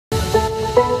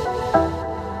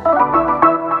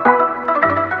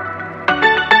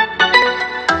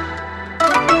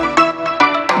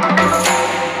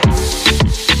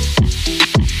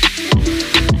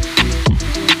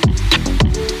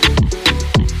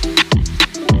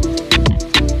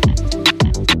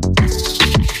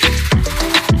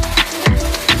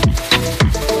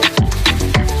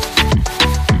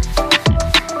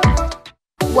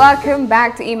Welcome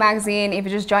back to E-Magazine. If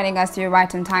you're just joining us, you're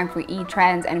right on time for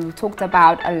E-Trends, and we've talked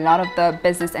about a lot of the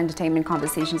business entertainment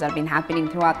conversations that have been happening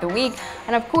throughout the week.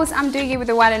 And of course, I'm doing it with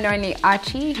the one and only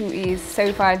Archie, who is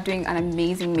so far doing an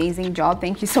amazing job.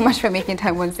 Thank you so much for making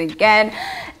time once again.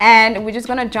 And we're just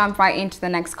going to jump right into the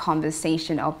next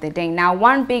conversation of the day. Now,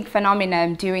 one big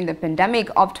phenomenon during the pandemic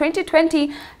of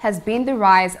 2020 has been the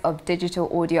rise of digital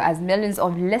audio, as millions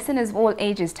of listeners of all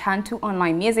ages turn to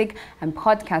online music and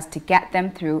podcasts to get them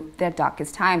through their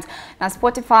darkest times. Now,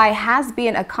 Spotify has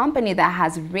been a company that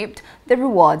has reaped the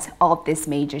rewards of this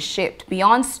major shift.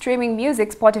 Beyond streaming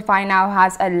music, Spotify now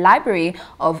has a library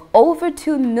of over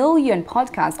 2 million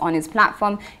podcasts on its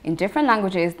platform in different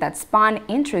languages that span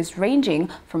interests ranging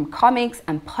from comics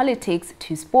and politics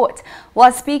to sport.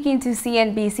 While speaking to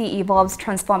CNBC Evolve's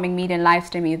Transforming Media and Live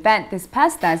Streaming event this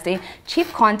past Thursday,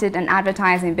 Chief Content and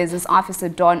Advertising Business Officer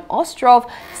Dawn Ostroff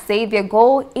said their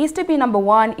goal is to be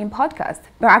 #1 in podcasts.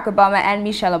 Barack Obama and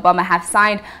Michelle Obama have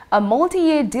signed a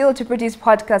multi-year deal to produce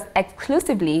podcasts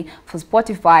exclusively for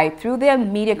Spotify through their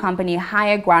media company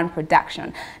Higher Ground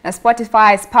Production. Now,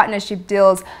 Spotify's partnership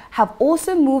deals have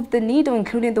also moved the needle,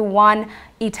 including the one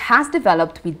it has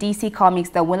developed with DC Comics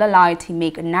that will allow it to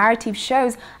make narrative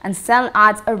shows and sell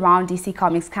ads around DC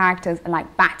Comics characters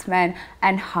like Batman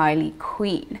and Harley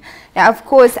Quinn. Now, of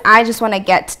course, I just want to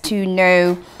get to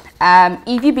know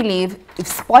if you believe, if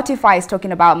Spotify is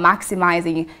talking about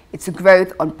maximizing its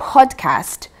growth on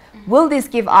podcast, will this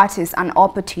give artists an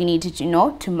opportunity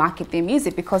to market their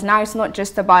music? Because now it's not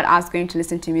just about us going to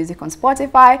listen to music on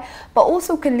Spotify, but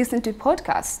also can listen to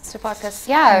podcasts.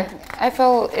 Yeah. I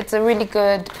feel it's a really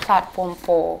good platform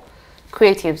for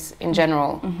creatives in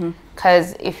general.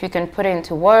 Because if you can put it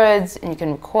into words and you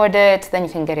can record it, then you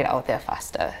can get it out there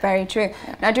faster. Very true.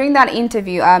 Yeah. Now, during that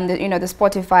interview, the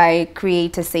Spotify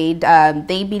creator said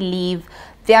they believe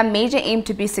their major aim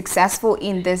to be successful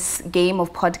in this game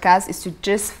of podcasts is to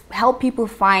just help people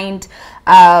find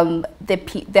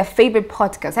their favorite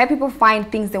podcasts, help people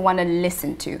find things they want to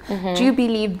listen to. Do you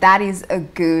believe that is a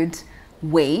good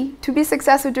way to be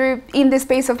successful in the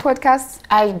space of podcasts?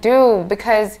 I do,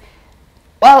 because,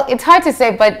 well, it's hard to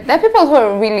say, but there are people who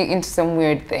are really into some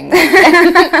weird things.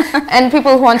 And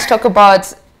people who want to talk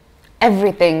about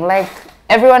everything. Like,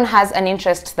 everyone has an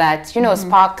interest that,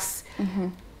 sparks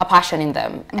a passion in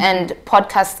them. And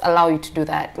podcasts allow you to do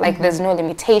that. Like, there's no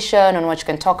limitation on what you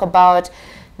can talk about.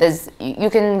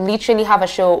 You can literally have a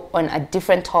show on a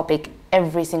different topic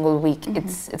every single week.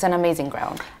 It's an amazing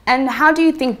ground. And how do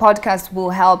you think podcasts will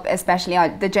help, especially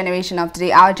the generation of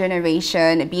today, our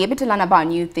generation, be able to learn about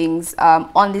new things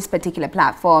on this particular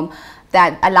platform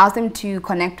that allows them to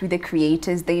connect with the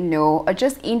creators they know, or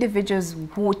just individuals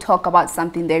who talk about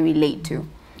something they relate to?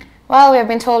 Well, we have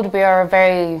been told we are a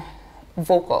very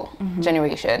vocal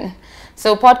generation.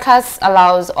 So podcasts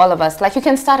allows all of us, like, you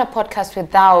can start a podcast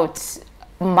without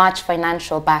much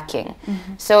financial backing.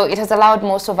 So it has allowed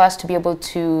most of us to be able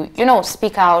to,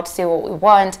 speak out, say what we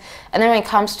want. And then when it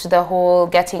comes to the whole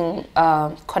getting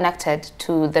connected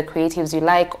to the creatives you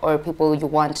like or people you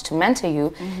want to mentor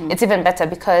you, it's even better,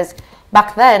 because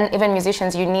back then, even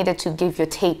musicians, you needed to give your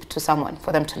tape to someone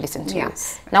for them to listen to you.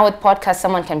 Now with podcasts,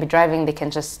 someone can be driving, they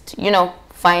can just,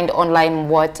 find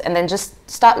online and then just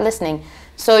start listening.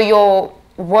 So your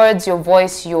words, your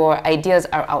voice, your ideas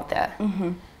are out there.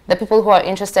 The people who are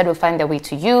interested will find their way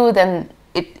to you, then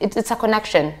it's a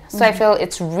connection. So I feel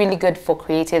it's really good for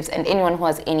creatives and anyone who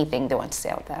has anything they want to say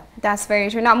out there. That's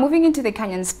very true. Now, moving into the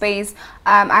Kenyan space,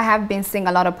 I have been seeing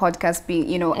a lot of podcasts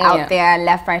being, out there,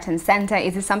 left, right, and center.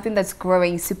 Is it something that's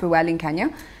growing super well in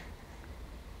Kenya?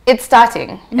 It's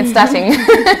starting. It's starting.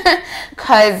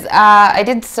 Because I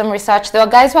did some research. There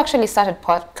were guys who actually started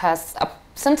podcasts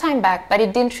some time back, but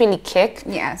it didn't really kick.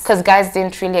 Yes. Because guys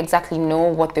didn't really exactly know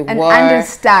what they were. And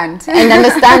understand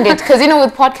it. Because,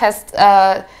 with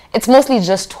podcasts, it's mostly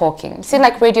just talking. See,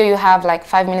 like radio, you have like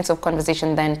 5 minutes of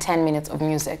conversation, then 10 minutes of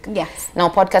music. Yes. Now,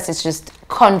 podcast is just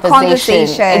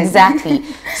conversation. Exactly.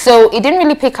 So it didn't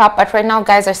really pick up, but right now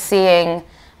guys are seeing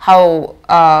how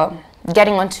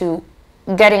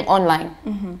getting online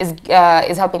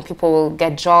is helping people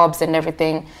get jobs and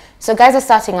everything. So guys are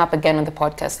starting up again with the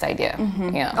podcast idea.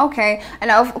 Yeah. Okay.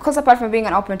 And of course, apart from being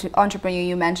an entrepreneur,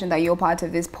 you mentioned that you're part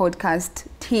of this podcast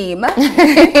team.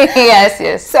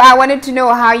 Yes. So I wanted to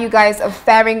know how you guys are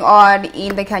faring on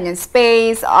in the Kenyan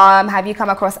space. Have you come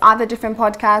across other different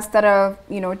podcasts that are,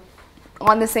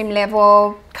 on the same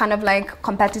level, kind of like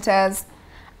competitors?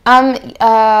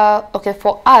 Okay,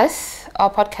 for us,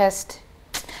 our podcast,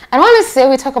 I don't want to say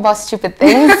we talk about stupid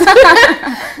things,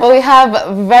 but we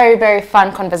have very, very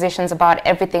fun conversations about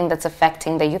everything that's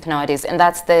affecting the youth nowadays. And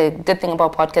that's the good thing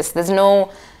about podcasts.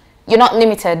 You're not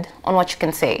limited on what you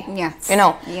can say. Yes.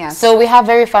 Yes. So we have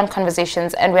very fun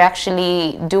conversations, and we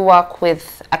actually do work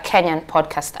with a Kenyan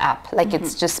podcast app. Like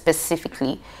it's just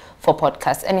specifically for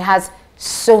podcasts, and it has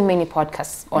so many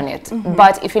podcasts on it.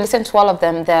 But if you listen to all of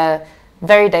them, they're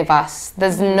very diverse.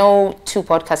 There's no two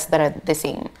podcasts that are the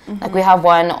same. Like we have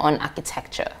one on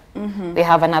architecture. We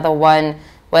have another one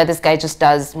where this guy just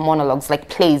does monologues, like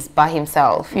plays by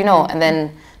himself, and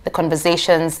then the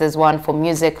conversations, there's one for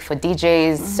music, for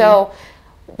DJs. So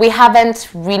we haven't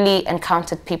really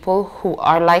encountered people who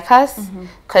are like us,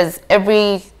 because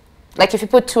if you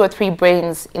put 2 or 3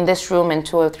 brains in this room and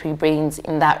 2 or 3 brains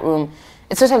in that room,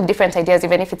 it's totally different ideas,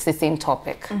 even if it's the same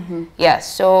topic. Yeah,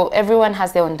 so everyone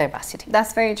has their own diversity.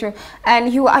 That's very true.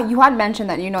 And you had mentioned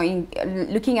that, in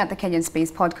looking at the Kenyan space,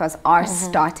 podcasts are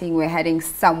starting. We're heading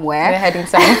somewhere.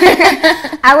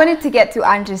 I wanted to get to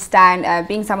understand,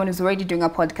 being someone who's already doing a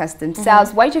podcast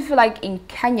themselves, why do you feel like in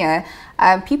Kenya,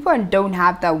 people don't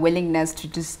have the willingness to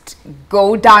just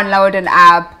go download an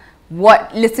app,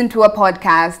 listen to a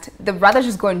podcast? They'd rather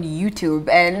just go on YouTube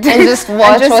and just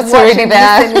watch what's already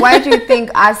there. Why do you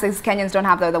think us as Kenyans don't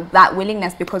have that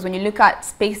willingness? Because when you look at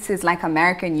spaces like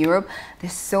America and Europe,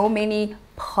 there's so many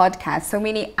podcasts, so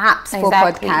many apps for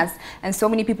podcasts, and so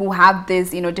many people who have these,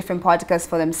 different podcasts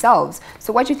for themselves.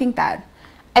 So why do you think that?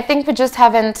 I think we just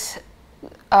haven't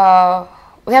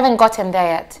gotten there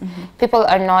yet. People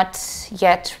are not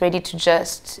yet ready to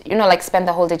just, spend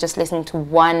the whole day just listening to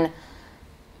one.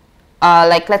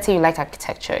 Let's say you like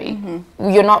architecture,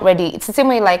 you're not ready. It's the same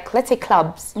way, let's say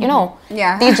clubs,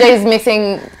 Yeah. DJs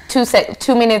mixing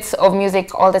 2 minutes of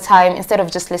music all the time instead of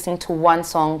just listening to one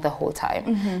song the whole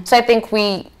time. So I think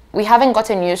we haven't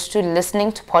gotten used to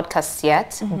listening to podcasts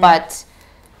yet, but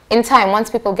in time, once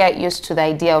people get used to the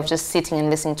idea of just sitting and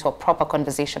listening to a proper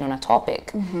conversation on a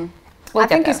topic, I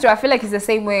think it's true. I feel like it's the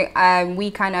same way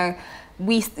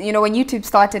when YouTube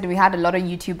started, we had a lot of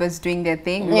YouTubers doing their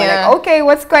thing. We were like, okay,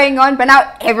 what's going on? But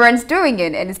now everyone's doing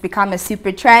it, and it's become a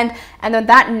super trend. And on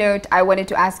that note, I wanted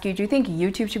to ask you, do you think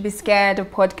YouTube should be scared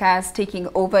of podcasts taking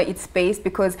over its space?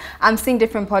 Because I'm seeing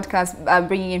different podcasts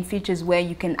bringing in features where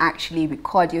you can actually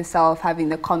record yourself having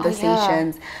the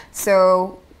conversations.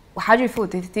 So how do you feel?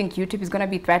 Do you think YouTube is going to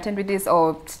be threatened with this,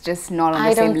 or it's just not on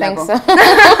the same level? I don't think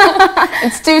so.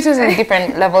 It's two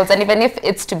different levels. And even if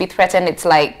it's to be threatened, it's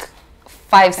like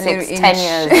 5, 6, 10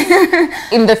 years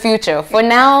in the future. For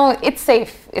now, it's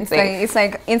safe. It's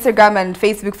like Instagram and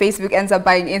Facebook. Facebook ends up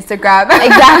buying Instagram.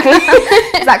 Exactly.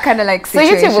 It's that kind of like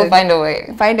situation. So YouTube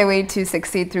will find a way to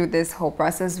succeed through this whole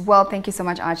process. Well, thank you so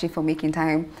much, Archie, for making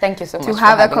time. Thank you so much to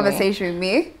have a conversation with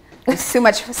me. It's so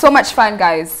much fun,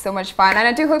 guys. So much fun. And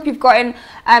I do hope you've gotten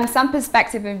some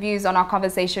perspective and views on our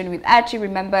conversation with Archie.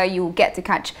 Remember, you'll get to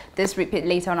catch this repeat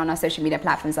later on our social media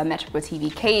platforms at Metro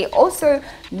TV K. Also,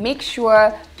 make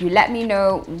sure you let me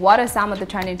know what are some of the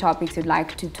trending topics you'd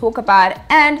like to talk about,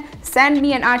 and send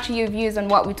me and Archie your views on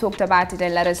what we talked about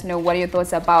today. Let us know what are your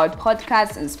thoughts about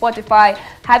podcasts and Spotify.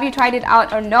 Have you tried it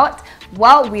out or not?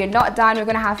 Well, we are not done. We're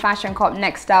going to have Fashion Cop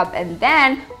next up, and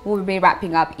then we'll be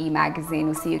wrapping up E-Magazine.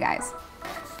 We'll see you guys.